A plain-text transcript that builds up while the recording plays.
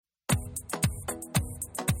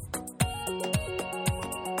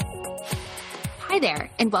Hi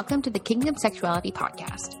there, and welcome to the Kingdom Sexuality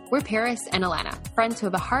Podcast. We're Paris and Alana, friends who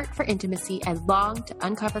have a heart for intimacy and long to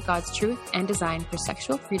uncover God's truth and design for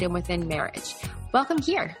sexual freedom within marriage. Welcome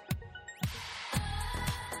here.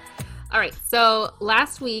 All right, so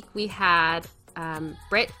last week we had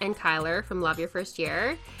Britt and Kyler from Love Your First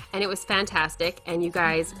Year, and it was fantastic, and you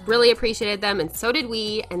guys really appreciated them, and so did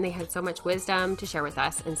we, and they had so much wisdom to share with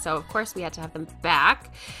us, and so of course we had to have them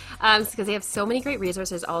back because they have so many great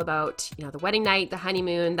resources all about, you know, the wedding night, the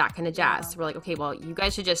honeymoon, that kind of jazz. So we're like, okay, well, you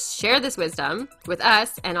guys should just share this wisdom with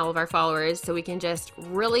us and all of our followers so we can just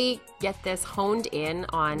really get this honed in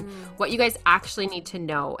on what you guys actually need to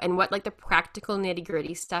know and what like the practical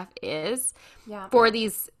nitty-gritty stuff is for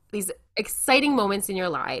these exciting moments in your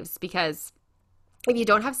lives. Because if you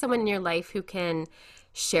don't have someone in your life who can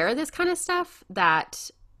share this kind of stuff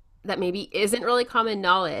that maybe isn't really common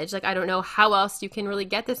knowledge, like I don't know how else you can really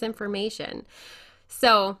get this information.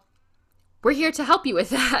 So we're here to help you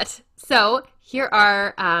with that. So here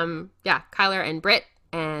are, Kyler and Britt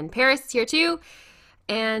and Paris here too.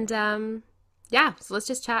 And so let's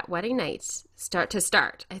just chat wedding night.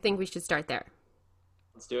 Start. I think we should start there.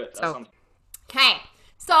 Let's do it. Okay.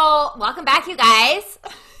 So welcome back, you guys.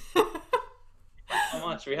 So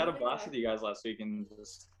much. We had a blast with you guys last week and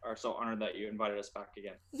just are so honored that you invited us back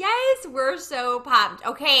again. Yes, we're so pumped.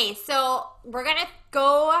 Okay, so we're going to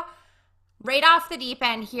go right off the deep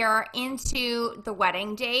end here into the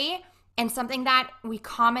wedding day and something that we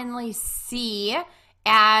commonly see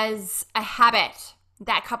as a habit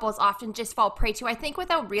that couples often just fall prey to, I think,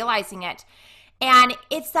 without realizing it. And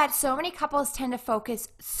it's that so many couples tend to focus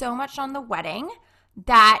so much on the wedding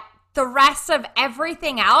that the rest of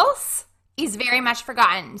everything else is very much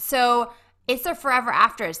forgotten. So it's the forever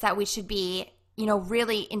afters that we should be,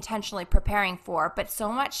 really intentionally preparing for. But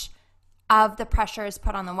so much of the pressure is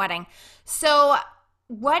put on the wedding. So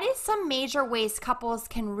what is some major ways couples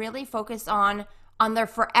can really focus on their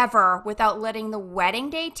forever without letting the wedding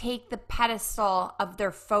day take the pedestal of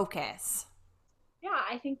their focus? Yeah,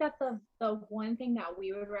 I think that the one thing that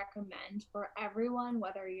we would recommend for everyone,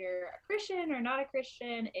 whether you're a Christian or not a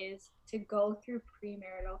Christian, is to go through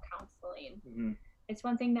premarital counseling. Mm-hmm. It's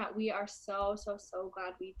one thing that we are so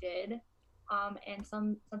glad we did, and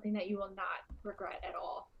something that you will not regret at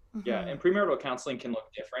all. Mm-hmm. Yeah, and premarital counseling can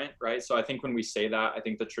look different, right? So I think when we say that, I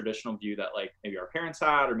think the traditional view that like maybe our parents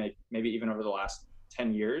had, or maybe even over the last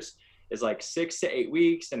 10 years, is like 6 to 8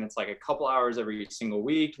 weeks, and it's like a couple hours every single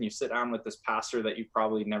week, and you sit down with this pastor that you've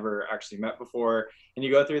probably never actually met before, and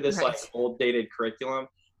you go through this like old dated curriculum.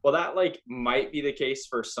 Well, that like might be the case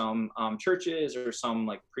for some churches or some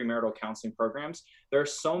like premarital counseling programs. There are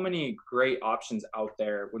so many great options out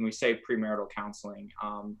there when we say premarital counseling.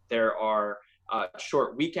 There are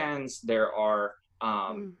short weekends, there are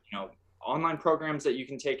online programs that you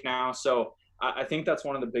can take now. So I think that's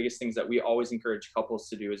one of the biggest things that we always encourage couples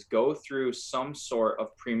to do is go through some sort of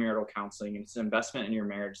premarital counseling. It's an investment in your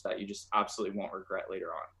marriage that you just absolutely won't regret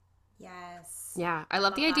later on. Yes. Yeah. I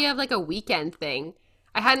love the idea of like a weekend thing.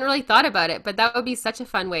 I hadn't really thought about it, but that would be such a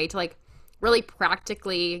fun way to like really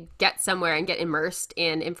practically get somewhere and get immersed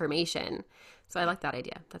in information. So I like that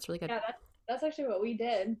idea. That's really good. Yeah, that's actually what we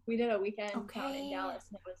did. We did a weekend out in Dallas,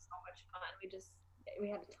 and it was so much fun. We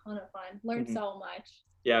had a ton of fun. Learned so much.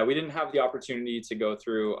 Yeah, we didn't have the opportunity to go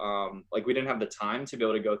through, we didn't have the time to be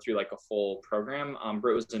able to go through like a full program.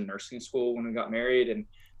 Britt was in nursing school when we got married. And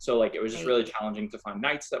so like, it was just really challenging to find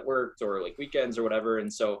nights that worked or like weekends or whatever.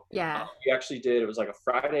 And so we actually it was like a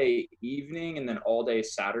Friday evening and then all day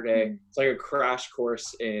Saturday. Mm-hmm. It's like a crash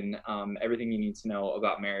course in everything you need to know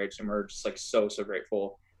about marriage. And we're just like so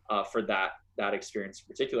grateful for that experience in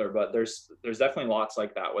particular. But there's definitely lots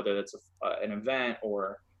like that, whether it's an event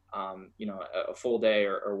or a full day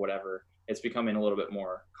or whatever. It's becoming a little bit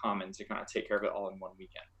more common to kind of take care of it all in one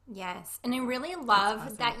weekend. Yes. And I really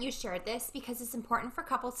love that you shared this because it's important for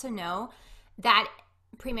couples to know that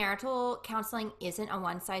premarital counseling isn't a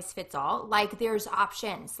one size fits all. Like there's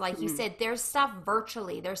options. Like you said, there's stuff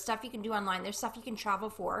virtually. There's stuff you can do online. There's stuff you can travel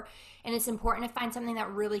for. And it's important to find something that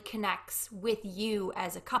really connects with you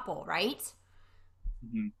as a couple, right?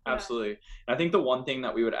 Mm-hmm. Absolutely. And I think the one thing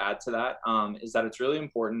that we would add to that is that it's really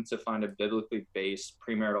important to find a biblically based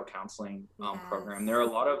premarital counseling program. There are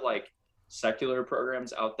a lot of like secular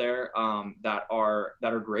programs out there that are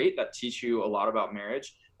great, that teach you a lot about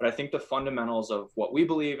marriage. But I think the fundamentals of what we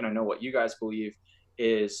believe, and I know what you guys believe,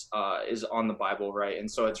 is on the Bible, right? And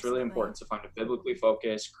so it's really important to find a biblically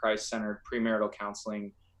focused, Christ-centered premarital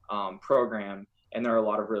counseling program. And there are a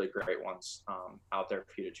lot of really great ones out there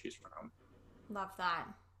for you to choose from. Love that.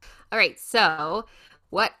 All right. So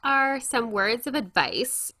What are some words of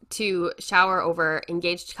advice to shower over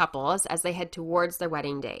engaged couples as they head towards their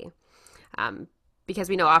wedding day? Because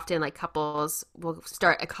we know often like couples will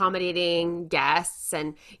start accommodating guests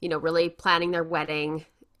and, really planning their wedding,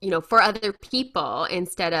 for other people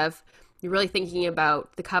instead of really thinking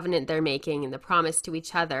about the covenant they're making and the promise to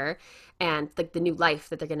each other and like the new life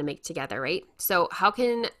that they're going to make together, right? So how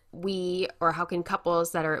can how can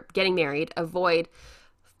couples that are getting married avoid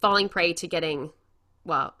falling prey to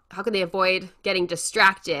how can they avoid getting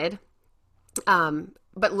distracted,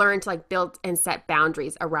 but learn to like build and set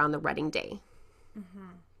boundaries around the wedding day?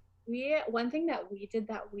 One thing that we did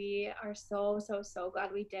that we are so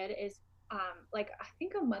glad we did is like I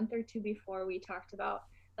think a month or two before we talked about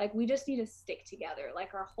like we just need to stick together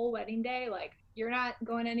like our whole wedding day. Like you're not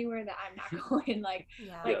going anywhere that I'm not going. Like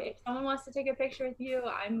if someone wants to take a picture with you,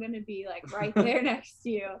 I'm gonna be like right there next to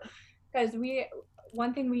you. Because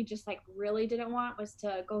one thing we just like really didn't want was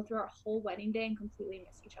to go through our whole wedding day and completely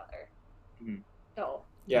miss each other. So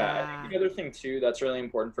I think the other thing too that's really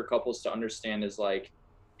important for couples to understand is like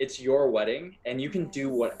it's your wedding and you can do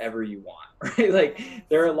whatever you want, right? Like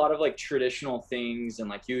there are a lot of like traditional things and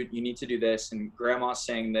like you need to do this and grandma's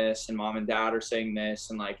saying this and mom and dad are saying this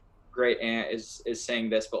and like great aunt is saying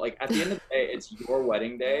this, but like at the end of the day it's your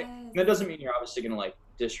wedding day. And that doesn't mean you're obviously gonna like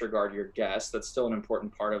disregard your guests. That's still an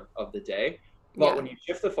important part of the day. But when you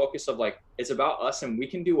shift the focus of like it's about us and we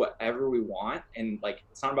can do whatever we want and like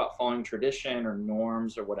it's not about following tradition or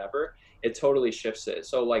norms or whatever, it totally shifts it.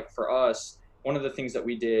 So like for us, one of the things that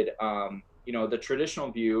we did, the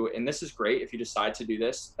traditional view, and this is great if you decide to do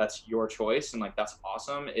this, that's your choice and like that's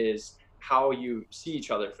awesome, is how you see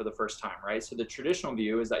each other for the first time, right? So the traditional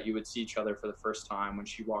view is that you would see each other for the first time when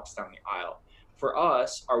she walks down the aisle. For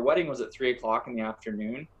us, our wedding was at 3:00 in the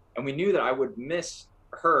afternoon, and we knew that I would miss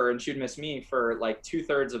her and she'd miss me for like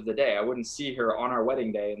 2/3 of the day. I wouldn't see her on our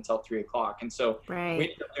wedding day until 3:00. And so we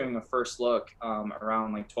ended up doing a first look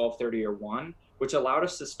around like 12:30 or 1, which allowed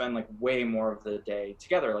us to spend like way more of the day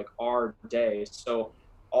together, like our day. So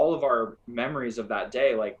all of our memories of that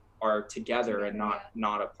day like are together and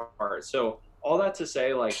not apart. So all that to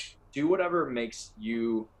say, like do whatever makes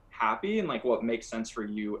you happy and like what makes sense for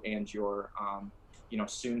you and your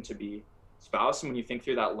soon to be spouse. And when you think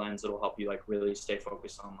through that lens, it'll help you like really stay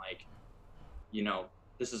focused on like,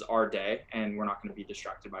 this is our day and we're not going to be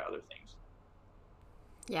distracted by other things.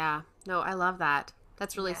 Yeah, no, I love that.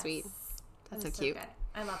 That's really sweet. That's so cute. Good.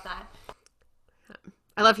 I love that.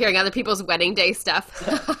 I love hearing other people's wedding day stuff.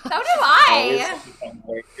 So do I.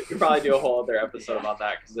 We could probably do a whole other episode about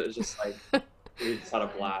that because it was just like we just had a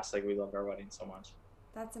blast. Like we loved our wedding so much.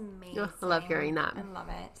 That's amazing. Oh, I love hearing that. I love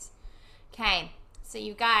it. Okay, so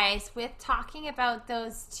you guys, with talking about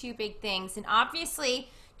those two big things, and obviously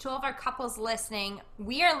to all of our couples listening,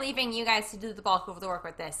 we are leaving you guys to do the bulk of the work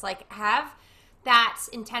with this. Like have that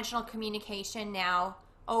intentional communication now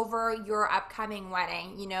over your upcoming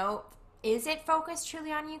wedding. Is it focused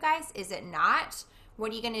truly on you guys? Is it not?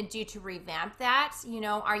 What are you going to do to revamp that?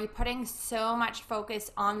 Are you putting so much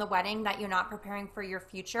focus on the wedding that you're not preparing for your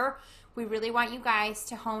future? We really want you guys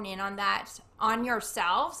to hone in on that, on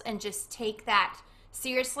yourselves, and just take that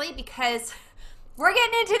seriously because we're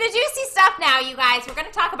getting into the juicy stuff now, you guys. We're going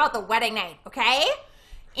to talk about the wedding night, okay?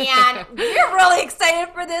 And we're really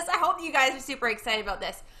excited for this. I hope you guys are super excited about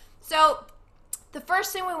this. So the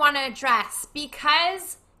first thing we want to address,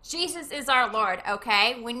 because Jesus is our Lord,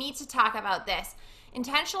 okay? We need to talk about this.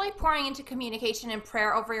 Intentionally pouring into communication and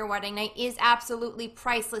prayer over your wedding night is absolutely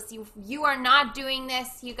priceless. You are not doing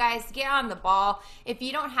this. You guys, get on the ball. If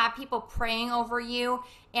you don't have people praying over you,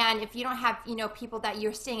 and if you don't have, people that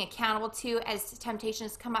you're staying accountable to as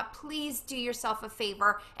temptations come up, please do yourself a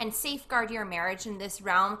favor and safeguard your marriage in this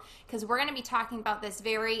realm, because we're going to be talking about this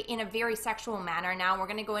in a very sexual manner now. We're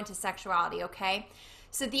going to go into sexuality, okay?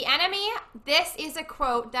 So the enemy, this is a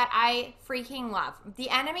quote that I freaking love. The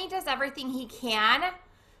enemy does everything he can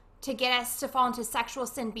to get us to fall into sexual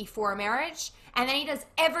sin before marriage. And then he does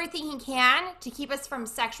everything he can to keep us from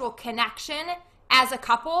sexual connection as a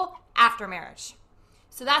couple after marriage.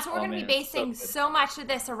 So that's what we're going to be basing so much of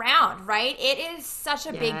this around, right? It is such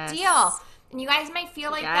a big deal. And you guys might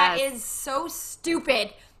feel like that is so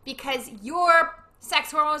stupid because your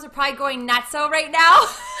sex hormones are probably going nutso right now.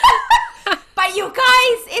 But you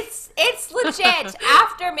guys, it's legit.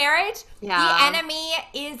 After marriage, the enemy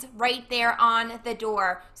is right there on the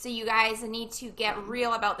door. So you guys need to get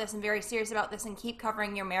real about this and very serious about this and keep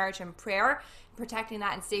covering your marriage in prayer, protecting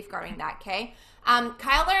that and safeguarding that, okay?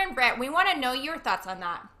 Kyler and Brett, we want to know your thoughts on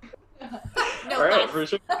that. All right, for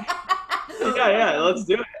sure. Yeah, let's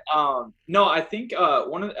do it. No, I think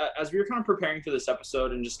as we were kind of preparing for this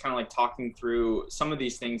episode and just kind of like talking through some of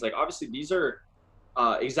these things, like obviously these are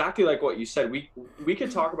exactly like what you said. We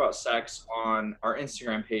could talk about sex on our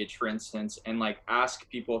Instagram page, for instance, and like ask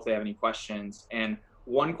people if they have any questions. And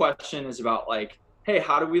one question is about like, hey,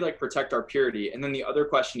 how do we like protect our purity? And then the other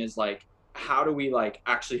question is like, how do we like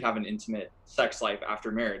actually have an intimate sex life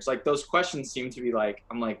after marriage? Like those questions seem to be like,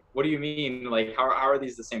 I'm like, what do you mean? Like, how are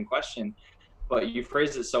these the same question? But you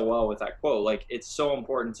phrased it so well with that quote. Like it's so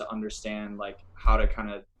important to understand like how to kind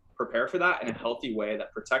of prepare for that in a healthy way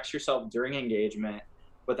that protects yourself during engagement,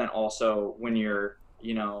 but then also when you're,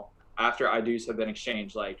 after I do's have been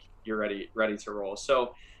exchanged, like you're ready to roll.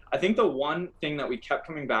 So I think the one thing that we kept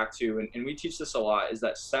coming back to, and we teach this a lot, is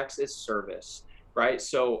that sex is service, right?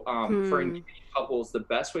 So for engaged couples, the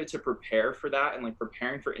best way to prepare for that and like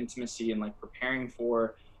preparing for intimacy and like preparing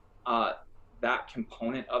for that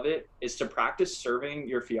component of it is to practice serving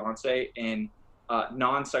your fiance in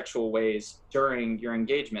non-sexual ways during your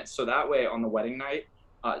engagement. So that way on the wedding night,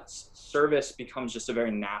 service becomes just a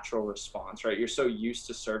very natural response, right? You're so used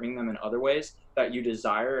to serving them in other ways that you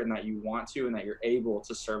desire and that you want to, and that you're able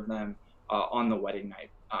to serve them on the wedding night.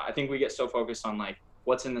 I think we get so focused on like,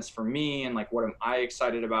 what's in this for me? And like, what am I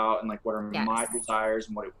excited about? And like, what are my desires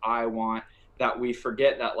and what do I want? That we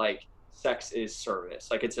forget that like, sex is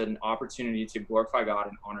service. Like it's an opportunity to glorify God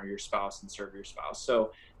and honor your spouse and serve your spouse.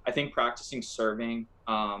 So I think practicing serving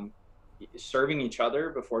each other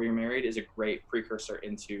before you're married is a great precursor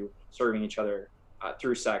into serving each other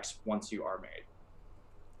through sex once you are married.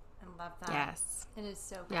 I love that. Yes. It is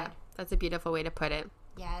so good. Yeah, that's a beautiful way to put it.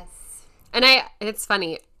 Yes. And it's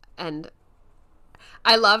funny, and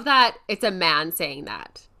I love that it's a man saying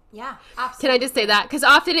that. Yeah, absolutely. Can I just say that? Because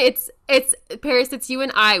often it's Paris, it's you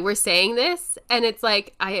and I, we're saying this, and it's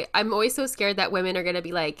like, I'm always so scared that women are going to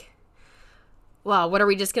be like, well, what are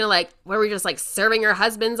we just like serving our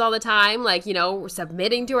husbands all the time? Like, we're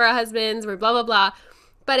submitting to our husbands, we're blah, blah, blah.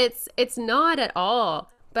 But it's not at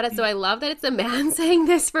all. But so I love that it's a man saying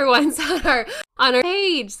this for once on our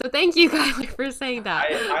page. So thank you guys for saying that.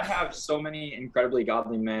 I have so many incredibly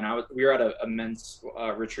godly men. We were at a men's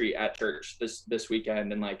retreat at church this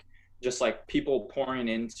weekend, and like just like people pouring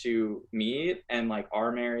into me and like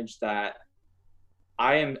our marriage that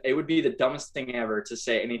it would be the dumbest thing ever to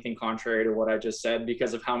say anything contrary to what I just said,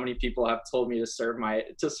 because of how many people have told me to serve my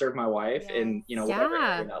wife, and whatever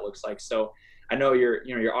area that looks like. So I know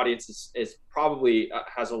your audience is probably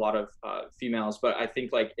has a lot of females, but I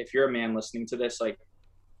think like if you're a man listening to this, like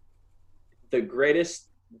the greatest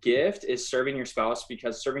gift is serving your spouse,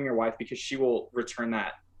 because serving your wife, because she will return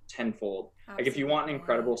that tenfold. Absolutely. Like if you want an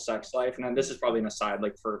incredible sex life, and then this is probably an aside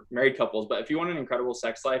like for married couples, but if you want an incredible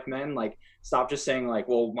sex life, men, like stop just saying like,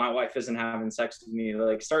 well, my wife isn't having sex with me.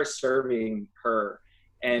 Like start serving her,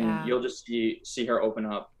 and you'll just see her open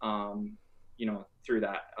up through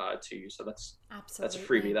that to you. So that's a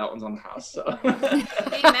freebie. That one's on the house. So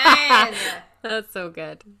Amen. That's so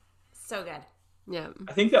good. So good. Yeah.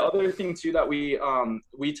 I think the other thing too that we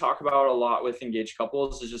talk about a lot with engaged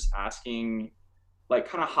couples is just asking like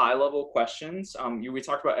kind of high level questions. We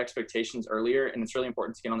talked about expectations earlier, and it's really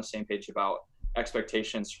important to get on the same page about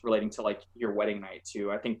expectations relating to like your wedding night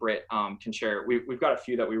too. I think Britt can share. We've got a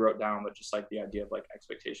few that we wrote down, but just like the idea of like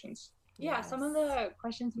expectations. Yeah, some of the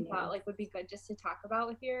questions we thought like would be good just to talk about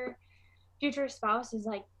with your future spouse is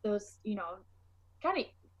like those, kind of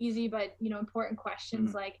easy but important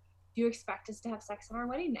questions like, do you expect us to have sex on our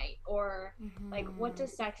wedding night? Or like, what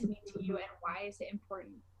does sex mean to you and why is it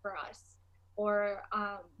important for us? Or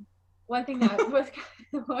one thing that was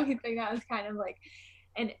kind of like,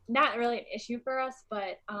 and not really an issue for us,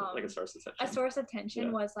 but like a source of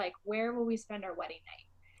tension was like, where will we spend our wedding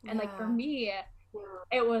night? And like for me,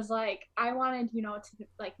 it was like I wanted to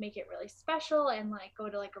like make it really special and like go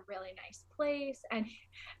to like a really nice place, and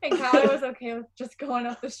Kyle was okay with just going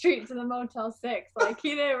up the street to the Motel 6. Like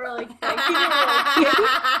he didn't really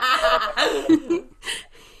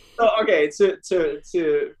So okay,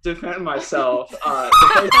 to defend myself,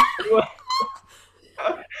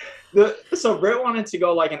 so Britt wanted to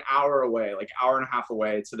go like an hour away, like hour and a half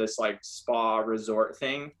away, to this like spa resort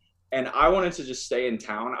thing. And I wanted to just stay in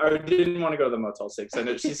town. I didn't want to go to the Motel 6. I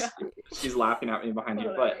know she's laughing at me behind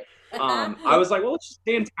you, but I was like, well, let's just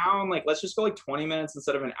stay in town. Like, let's just go like 20 minutes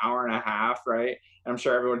instead of an hour and a half, right? And I'm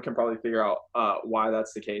sure everyone can probably figure out why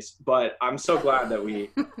that's the case. But I'm so glad that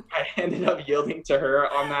I ended up yielding to her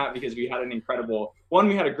on that, because we had an incredible one.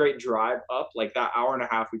 We had a great drive up, like that hour and a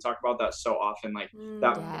half. We talk about that so often, like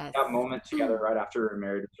that moment together right after we were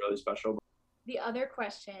married was really special. the other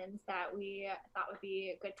questions that we thought would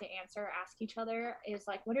be good to ask each other is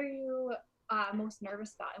like, what are you most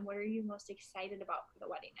nervous about, and what are you most excited about for the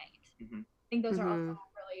wedding night? I think those are also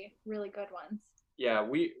really, really good ones. Yeah,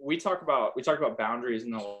 we talked about boundaries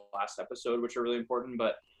in the last episode, which are really important.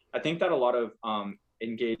 But I think that a lot of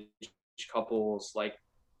engaged couples like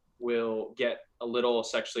will get a little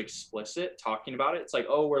sexually explicit talking about it. It's like,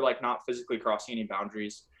 oh, we're like not physically crossing any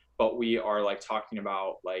boundaries, but we are like talking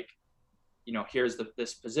about like, here's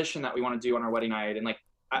this position that we want to do on our wedding night, and like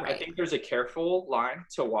I think there's a careful line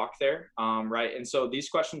to walk there, right? And so these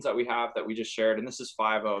questions that we have that we just shared, and this is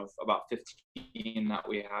 5 of about 15 that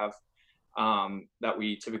we have, that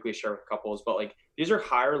we typically share with couples, but like these are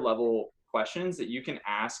higher level questions that you can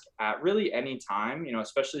ask at really any time,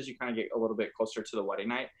 especially as you kind of get a little bit closer to the wedding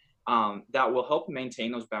night, that will help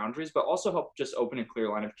maintain those boundaries, but also help just open a clear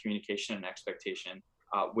line of communication and expectation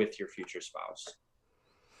with your future spouse.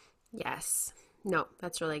 Yes. No,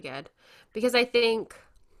 that's really good. Because I think,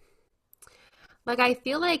 like, I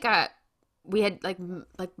feel like we had, like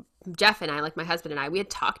Jeff and I, like my husband and I, we had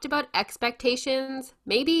talked about expectations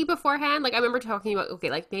maybe beforehand. Like, I remember talking about, okay,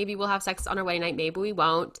 like, maybe we'll have sex on our wedding night, maybe we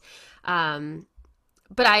won't. But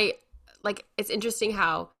it's interesting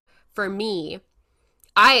how, for me,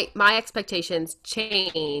 my expectations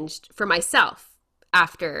changed for myself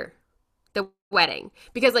after the wedding.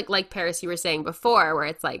 Because, like Paris, you were saying before, where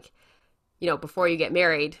it's like, before you get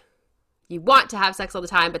married, you want to have sex all the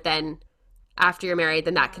time, but then after you're married,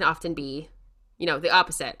 then that can often be, the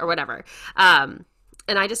opposite or whatever. And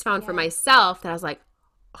I just found for myself that I was like,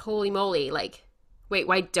 holy moly, like, wait,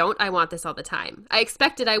 why don't I want this all the time? I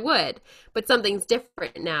expected I would, but something's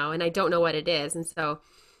different now and I don't know what it is. And so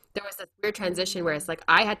there was this weird transition where it's like,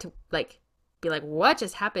 I had to like be like, what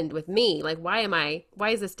just happened with me? Like, why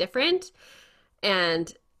is this different?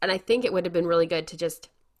 And I think it would have been really good to just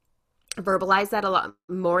verbalize that a lot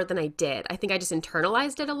more than I did. I think I just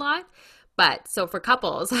internalized it a lot. But so for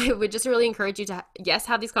couples, I would just really encourage you to, yes,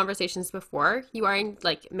 have these conversations before you are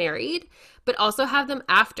married, but also have them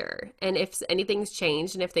after. And if anything's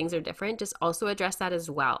changed and if things are different, just also address that as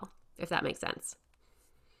well, if that makes sense.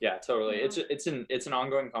 Yeah, totally. It's an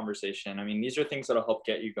ongoing conversation. I mean, these are things that'll help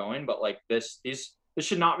get you going, but like this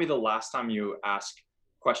should not be the last time you ask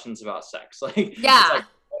questions about sex. Like, it's like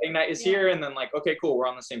wedding night is here, and then like, okay, cool, we're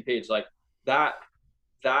on the same page. Like that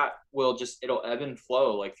will just, it'll ebb and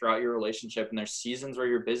flow like throughout your relationship, and there's seasons where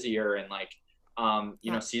you're busier, and like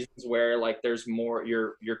seasons where like there's more,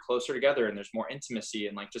 you're closer together and there's more intimacy,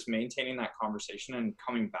 and like just maintaining that conversation and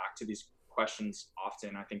coming back to these questions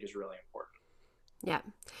often, I think, is really important. Yeah.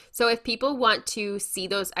 So if people want to see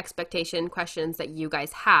those expectation questions that you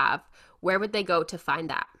guys have, where would they go to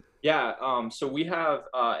find that? Yeah, so we have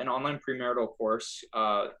an online premarital course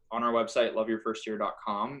on our website,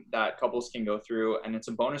 loveyourfirstyear.com, that couples can go through, and it's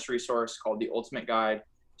a bonus resource called The Ultimate Guide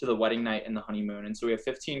to the Wedding Night and the Honeymoon. And so we have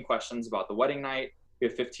 15 questions about the wedding night, we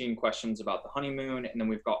have 15 questions about the honeymoon, and then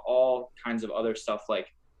we've got all kinds of other stuff,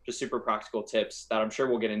 like just super practical tips that I'm sure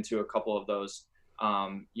we'll get into a couple of those,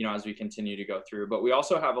 as we continue to go through. But we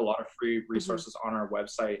also have a lot of free resources on our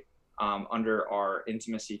website, under our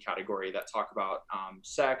intimacy category, that talk about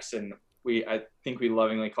sex, and I think we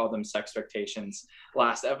lovingly called them sex expectations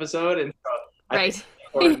last episode, and so I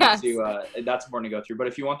think that's important to go through. But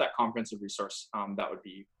if you want that comprehensive resource, that would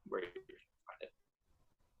be where you find it.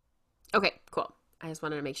 Okay, cool. I just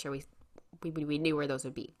wanted to make sure we knew where those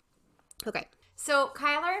would be. Okay. So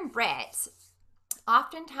Kyler and Britt,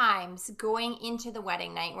 oftentimes going into the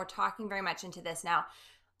wedding night, we're talking very much into this now.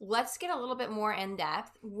 Let's get a little bit more in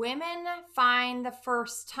depth. Women find the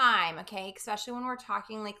first time, okay, especially when we're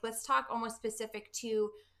talking, like, let's talk almost specific to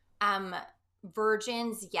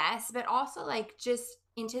virgins, yes, but also like just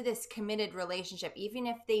into this committed relationship, even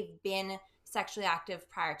if they've been sexually active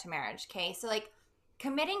prior to marriage, okay? So like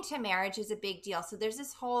committing to marriage is a big deal. So there's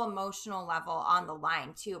this whole emotional level on the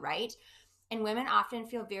line too, right? And women often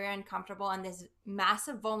feel very uncomfortable, and this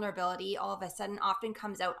massive vulnerability all of a sudden often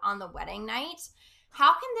comes out on the wedding night.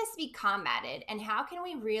 How can this be combated, and how can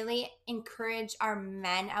we really encourage our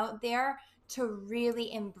men out there to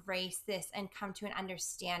really embrace this and come to an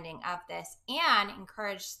understanding of this, and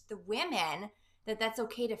encourage the women that that's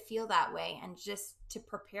okay to feel that way and just to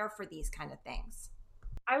prepare for these kind of things?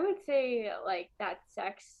 I would say like that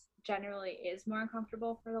sex generally is more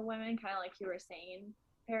uncomfortable for the women, kind of like you were saying,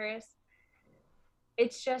 Paris.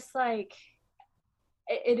 It's just like,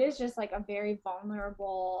 it is just like a very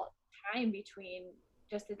vulnerable time between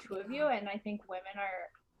just the two of you, and I think women are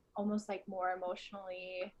almost like more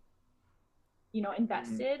emotionally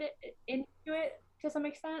invested into it to some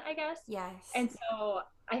extent, I guess. Yes. And so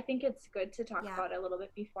I think it's good to talk about it a little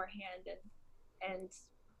bit beforehand, and And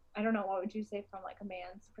I don't know, what would you say from like a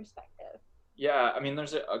man's perspective? Yeah, I mean,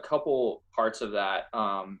 there's a couple parts of that.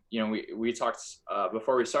 You know, we talked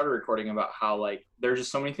before we started recording about how like there's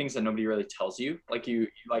just so many things that nobody really tells you. Like you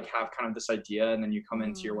like have kind of this idea, and then I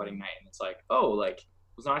into your wedding night, and it's like, oh, like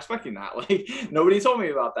was not expecting that. Like nobody told me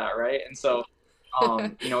about that, right? And so,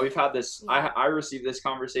 you know, we've had this. I received this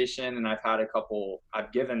conversation, and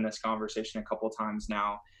I've given this conversation a couple times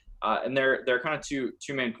now. And there are kind of two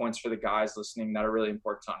main points for the guys listening that are really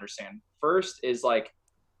important to understand. First is like,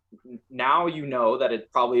 now you know that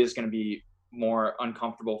it probably is going to be more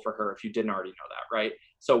uncomfortable for her if you didn't already know that, right?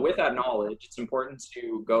 So with that knowledge, it's important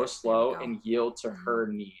to go slow and yield to her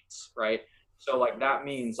needs, right? So like that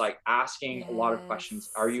means like asking a lot of questions.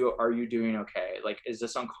 Are you doing okay? Like, is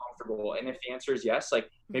this uncomfortable? And if the answer is yes, like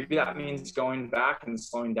maybe that means going back and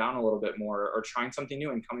slowing down a little bit more, or trying something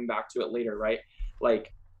new and coming back to it later, right?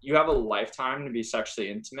 Like you have a lifetime to be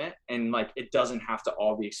sexually intimate, and like it doesn't have to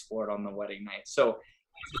all be explored on the wedding night. So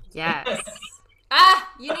yes.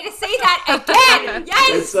 You need to say that again.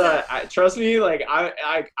 Yes. It's trust me, like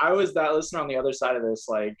I was that listener on the other side of this,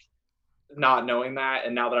 like not knowing that,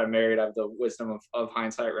 and now that I'm married, I have the wisdom of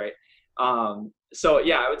hindsight, right? So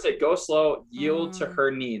yeah, I would say go slow, yield to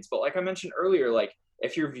her needs. But like I mentioned earlier, like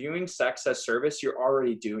if you're viewing sex as service, you're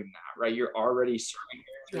already doing that, right? You're already serving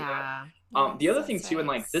her through that. The other thing too, and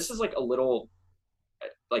like this is like a little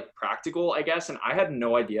like practical, I guess, and I had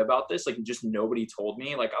no idea about this, like just nobody told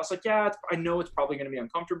me. Like I was like, yeah, I know it's probably going to be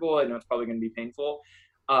uncomfortable, I know it's probably going to be painful.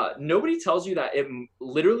 Nobody tells you that it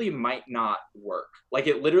literally might not work. Like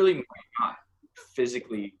it literally might not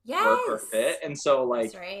physically work or fit. And so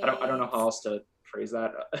like I don't know how else to phrase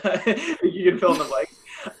that. You can fill in the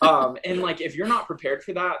blank. And like if you're not prepared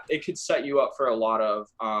for that, it could set you up for a lot of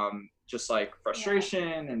just like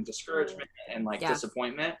frustration and discouragement and like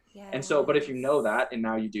disappointment. And so, but if you know that, and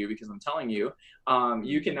now you do because I'm telling you,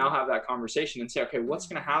 you can now have that conversation and say, okay, what's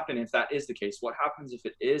going to happen if that is the case? What happens if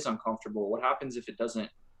it is uncomfortable? What happens if it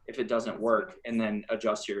doesn't work? And then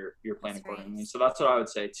adjust your plan accordingly. So that's what I would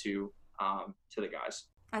say to the guys.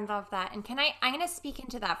 I love that. And I'm going to speak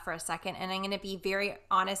into that for a second, and I'm going to be very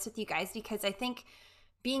honest with you guys, because I think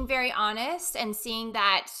being very honest and seeing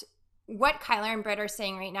that what Kyler and Britt are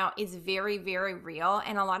saying right now is very, very real.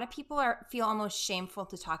 And a lot of people feel almost shameful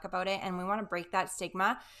to talk about it. And we want to break that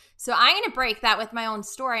stigma. So I'm going to break that with my own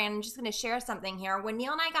story. And I'm just going to share something here. When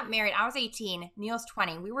Neil and I got married, I was 18. Neil's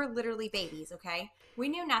 20. We were literally babies, okay? We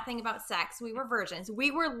knew nothing about sex. We were virgins.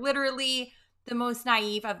 We were literally the most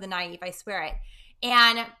naive of the naive, I swear it.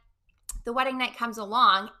 And the wedding night comes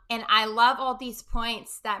along. And I love all these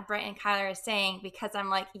points that Britt and Kyler are saying, because I'm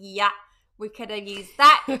like, yeah, we could have used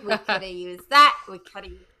that. We could have used that. We could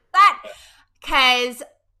have used that. Because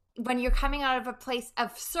when you're coming out of a place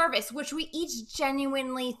of service, which we each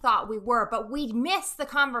genuinely thought we were, but we'd missed the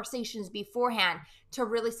conversations beforehand to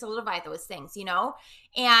really solidify those things, you know?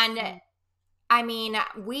 And I mean,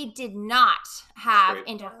 we did not have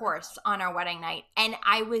intercourse on our wedding night. And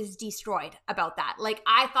I was destroyed about that. Like,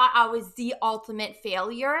 I thought I was the ultimate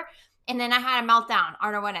failure. And then I had a meltdown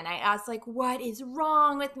on our wedding night. I was like, what is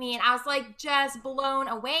wrong with me? And I was like, just blown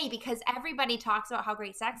away, because everybody talks about how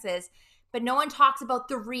great sex is, but no one talks about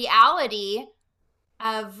the reality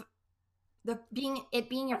of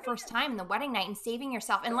being your first time in the wedding night and saving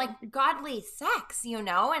yourself and like godly sex, you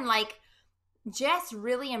know, and like just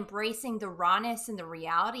really embracing the rawness and the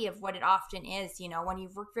reality of what it often is, you know, when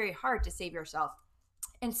you've worked very hard to save yourself.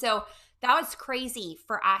 And so that was crazy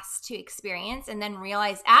for us to experience, and then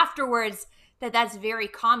realize afterwards that that's very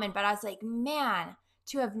common. But I was like, man,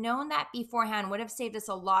 to have known that beforehand would have saved us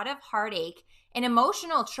a lot of heartache and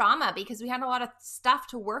emotional trauma, because we had a lot of stuff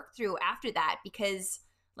to work through after that, because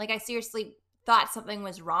like I seriously thought something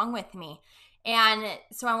was wrong with me. And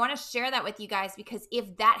so I want to share that with you guys, because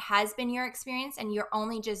if that has been your experience and you're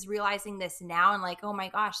only just realizing this now and like, oh my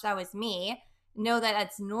gosh, that was me, know that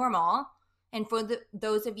that's normal. And for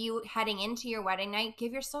those of you heading into your wedding night,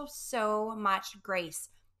 give yourself so much grace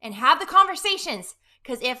and have the conversations,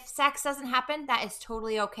 because if sex doesn't happen, that is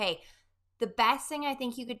totally okay. The best thing I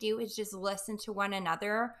think you could do is just listen to one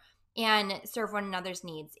another and serve one another's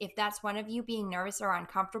needs. If that's one of you being nervous or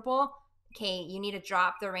uncomfortable, okay, you need to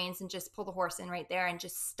drop the reins and just pull the horse in right there and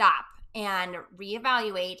just stop and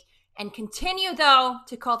reevaluate. And continue, though,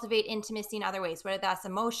 to cultivate intimacy in other ways, whether that's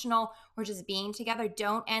emotional or just being together.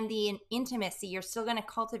 Don't end the intimacy. You're still going to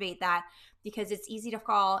cultivate that, because it's easy to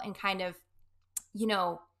fall and kind of, you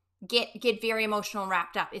know, get very emotional and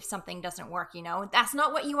wrapped up if something doesn't work, you know. That's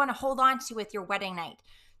not what you want to hold on to with your wedding night.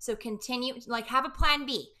 So continue, like have a plan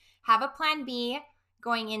B. Have a plan B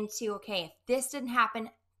going into, okay, if this didn't happen,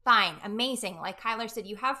 fine, amazing. Like Kyler said,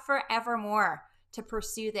 you have forevermore to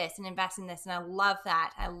pursue this and invest in this. And I love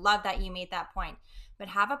that. I love that you made that point. But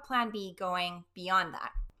have a plan B going beyond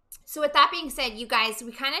that. So with that being said, you guys,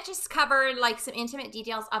 we kind of just covered like some intimate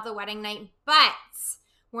details of the wedding night, but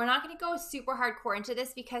we're not going to go super hardcore into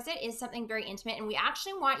this because it is something very intimate. And we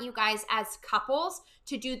actually want you guys as couples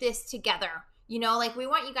to do this together. You know, like we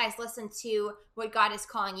want you guys to listen to what God is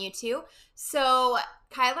calling you to. So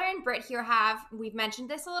Kyler and Britt here we've mentioned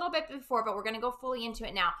this a little bit before, but we're going to go fully into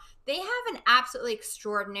it now. They have an absolutely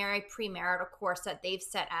extraordinary premarital course that they've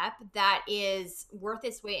set up that is worth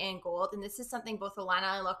its weight in gold. And this is something both Alana and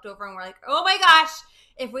I looked over and we're like, oh my gosh,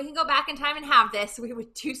 if we can go back in time and have this, we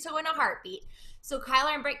would do so in a heartbeat. So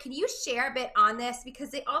Kyler and Britt, can you share a bit on this?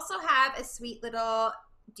 Because they also have a sweet little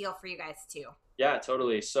deal for you guys too. Yeah,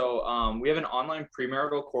 totally. So we have an online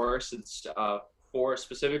premarital course. It's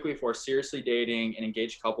specifically for seriously dating and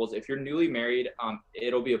engaged couples. If you're newly married,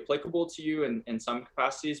 it'll be applicable to you in some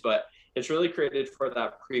capacities, but it's really created for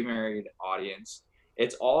that pre-married audience.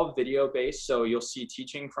 It's all video based, so you'll see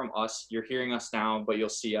teaching from us. You're hearing us now, but you'll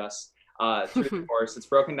see us through the course. It's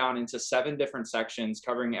broken down into 7 different sections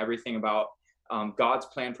covering everything about God's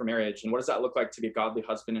plan for marriage and what does that look like to be a godly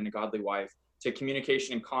husband and a godly wife, to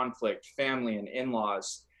communication and conflict, family and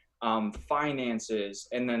in-laws, finances.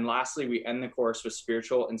 And then lastly, we end the course with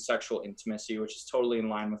spiritual and sexual intimacy, which is totally in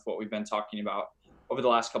line with what we've been talking about over the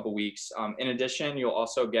last couple of weeks. In addition, you'll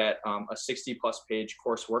also get a 60+ page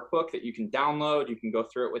course workbook that you can download. You can go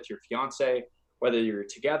through it with your fiance, whether you're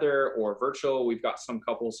together or virtual. We've got some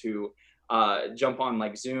couples who jump on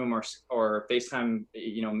like Zoom or FaceTime,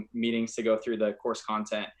 meetings to go through the course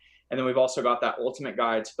content. And then we've also got that ultimate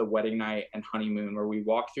guide to the wedding night and honeymoon, where we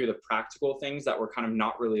walk through the practical things that we're kind of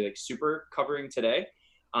not really like super covering today.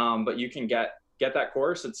 But you can get that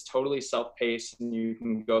course. It's totally self-paced and you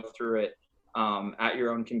can go through it at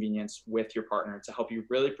your own convenience with your partner to help you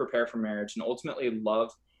really prepare for marriage and ultimately love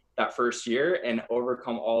that first year and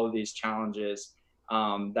overcome all of these challenges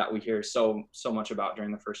that we hear so much about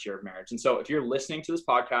during the first year of marriage. And so if you're listening to this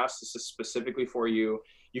podcast, this is specifically for you.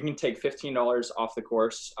 You can take $15 off the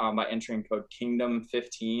course by entering code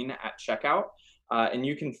Kingdom15 at checkout. And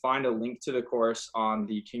you can find a link to the course on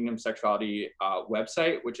the Kingdom Sexuality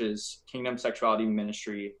website, which is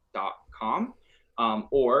kingdomsexualityministry.com.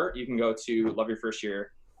 Or you can go to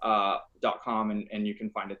loveyourfirstyear.com and you can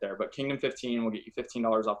find it there. But Kingdom 15 will get you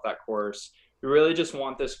 $15 off that course. We really just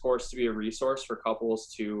want this course to be a resource for couples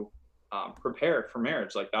to prepare for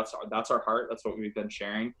marriage. Like that's our heart. That's what we've been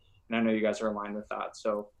sharing. And I know you guys are aligned with that.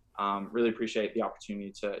 So really appreciate the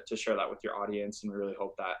opportunity to share that with your audience. And we really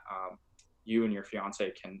hope that you and your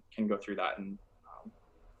fiance can go through that and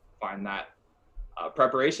find that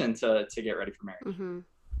preparation to get ready for marriage. Mm-hmm.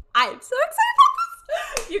 I'm so excited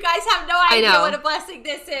about this. You guys have no idea what a blessing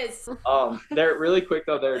this is. They're really quick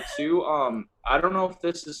though. There are 2. I don't know if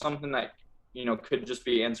this is something that could just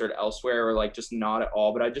be answered elsewhere or like just not at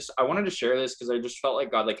all. But I wanted to share this because I just felt like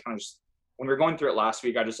God like kind of just, when we were going through it last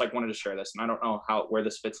week, I just like wanted to share this, and I don't know where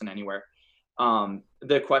this fits in anywhere.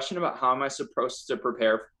 The question about how am I supposed to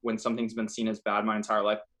prepare when something's been seen as bad my entire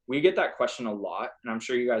life, we get that question a lot, and I'm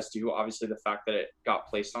sure you guys do. Obviously, the fact that it got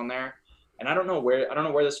placed on there, and I don't know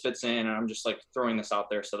where this fits in, and I'm just like throwing this out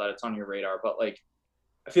there so that it's on your radar. But like,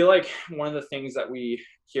 I feel like one of the things that we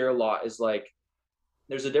hear a lot is like,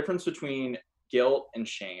 there's a difference between guilt and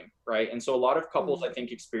shame, right? And so a lot of couples, I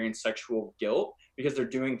think, experience sexual guilt because they're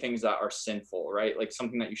doing things that are sinful, right? Like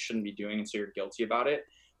something that you shouldn't be doing, and so you're guilty about it.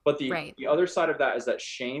 But the other side of that is that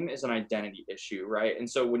shame is an identity issue, right? And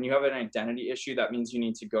so when you have an identity issue, that means you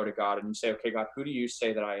need to go to God and you say, okay, God, who do you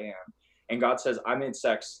say that I am? And God says, I made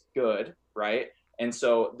sex good, right? And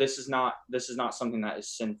so this is not something that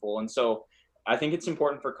is sinful. And so I think it's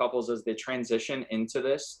important for couples as they transition into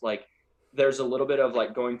this, like there's a little bit of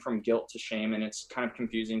like going from guilt to shame, and it's kind of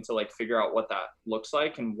confusing to like figure out what that looks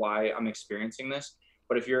like and why I'm experiencing this.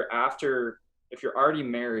 But if you're already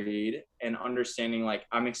married and understanding like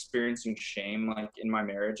I'm experiencing shame like in my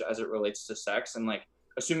marriage as it relates to sex, and like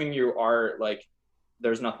assuming you are like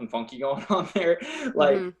there's nothing funky going on there,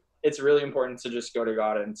 like it's really important to just go to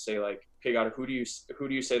God and say like, okay, God, who do you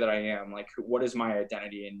say that I am? Like, what is my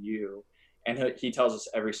identity in you? And he tells us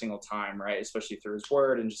every single time, right? Especially through his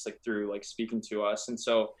word and just like through like speaking to us. And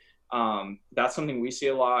so that's something we see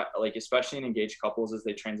a lot, like especially in engaged couples as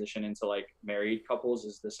they transition into like married couples,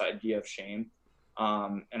 is this idea of shame.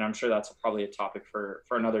 And I'm sure that's probably a topic for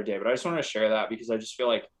another day, but I just wanted to share that because I just feel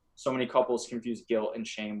like so many couples confuse guilt and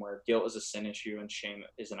shame, where guilt is a sin issue and shame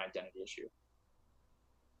is an identity issue.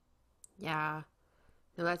 Yeah,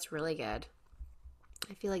 no, that's really good.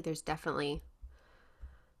 I feel like there's definitely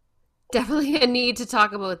a need to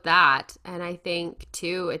talk about that. And I think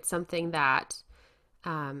too, it's something that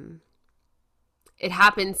it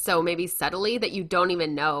happens so maybe subtly that you don't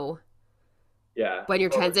even know when you're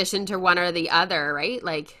transitioned to one or the other, right?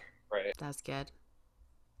 Like, right. That's good.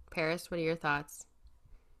 Paris, what are your thoughts?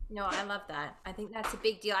 No, I love that. I think that's a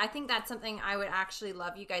big deal. I think that's something I would actually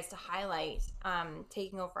love you guys to highlight,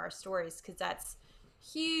 taking over our stories, because that's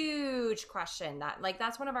huge question.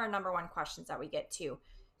 That's one of our number one questions that we get too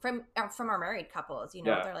from our married couples.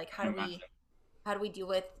 They're like, how do we deal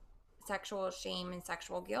with sexual shame and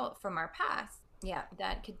sexual guilt from our past? Yeah,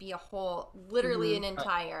 that could be literally an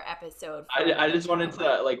entire episode. I just wanted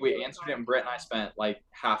to, we answered it, and Britt and I spent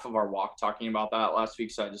half of our walk talking about that last week,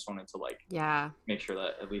 so I just wanted to make sure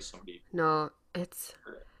that at least somebody. No, it's.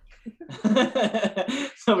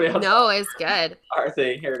 Somebody else. No, it's good. Our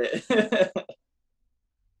thing heard it.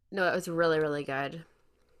 No, it was really, really good,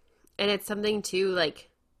 and it's something too.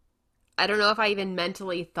 I don't know if I even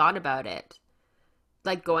mentally thought about it,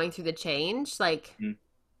 going through the change,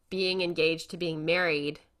 being engaged to being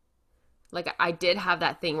married. I did have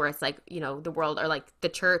that thing where it's the world or the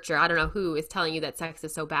church or I don't know who is telling you that sex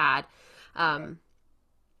is so bad. And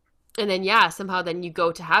then, somehow then you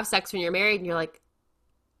go to have sex when you're married and you're like,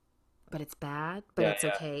 but it's bad, but it's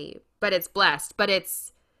okay, but it's blessed, but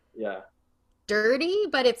it's dirty,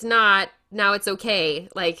 but it's not, now it's okay.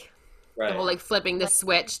 The whole flipping the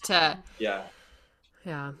switch to.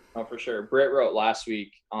 Yeah. Oh, for sure. Britt wrote last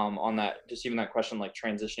week on that, just even that question,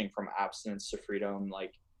 transitioning from abstinence to freedom,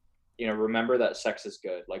 remember that sex is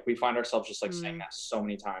good. We find ourselves just saying that so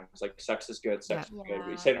many times, sex is good, sex is good.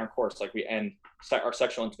 We say in our course, we end our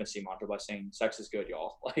sexual intimacy module by saying sex is good,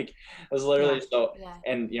 y'all. It was literally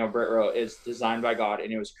and Britt wrote, it's designed by God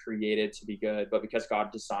and it was created to be good, but because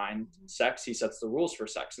God designed sex, he sets the rules for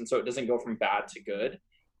sex. And so it doesn't go from bad to good.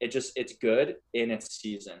 It's good in its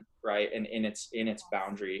season, right? And in its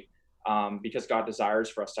boundary, because God desires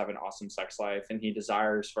for us to have an awesome sex life, and he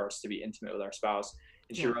desires for us to be intimate with our spouse.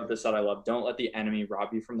 And she wrote this that I love: don't let the enemy rob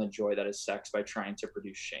you from the joy that is sex by trying to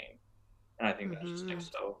produce shame. And I think that's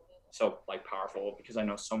just so powerful, because I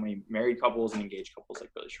know so many married couples and engaged couples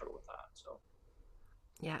really struggle with that. So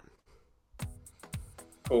yeah,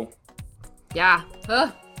 cool. Yeah.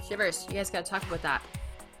 Shivers. You guys gotta talk about that.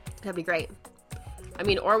 That'd be great. I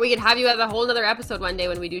mean, or we could have you at a whole nother episode one day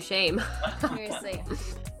when we do shame. Seriously.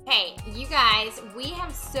 Hey, you guys, we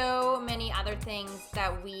have so many other things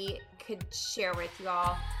that we could share with you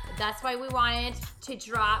all. That's why we wanted to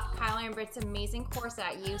drop Kyler and Britt's amazing course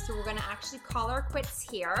at you. So we're going to actually call our quits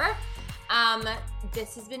here.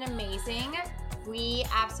 This has been amazing. We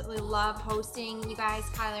absolutely love hosting you guys.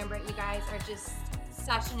 Kyler and Britt, you guys are just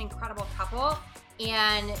such an incredible couple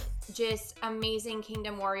and just amazing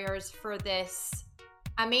kingdom warriors for this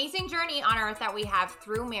amazing journey on earth that we have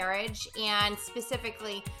through marriage, and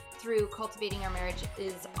specifically through cultivating our marriage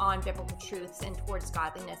is on biblical truths and towards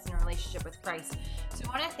godliness and relationship with Christ. So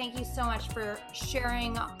I want to thank you so much for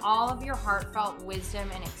sharing all of your heartfelt wisdom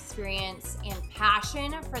and experience and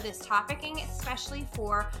passion for this topic, and especially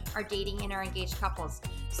for our dating and our engaged couples.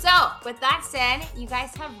 So with that said, you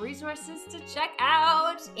guys have resources to check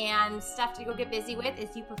out and stuff to go get busy with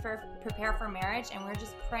as you prepare for marriage, and we're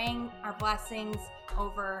just praying our blessings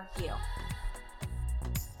over you.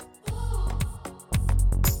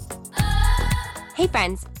 Hey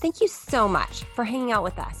friends, thank you so much for hanging out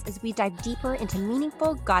with us as we dive deeper into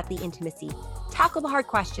meaningful, godly intimacy, tackle the hard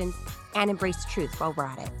questions, and embrace truth while we're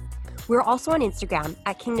at it. We're also on Instagram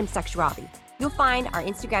at Kingdom Sexuality. You'll find our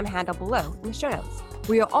Instagram handle below in the show notes,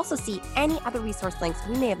 where you'll also see any other resource links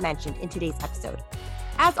we may have mentioned in today's episode.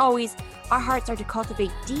 As always, our hearts are to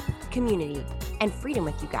cultivate deep community and freedom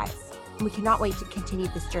with you guys, and we cannot wait to continue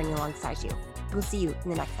this journey alongside you. We'll see you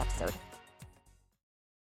in the next episode.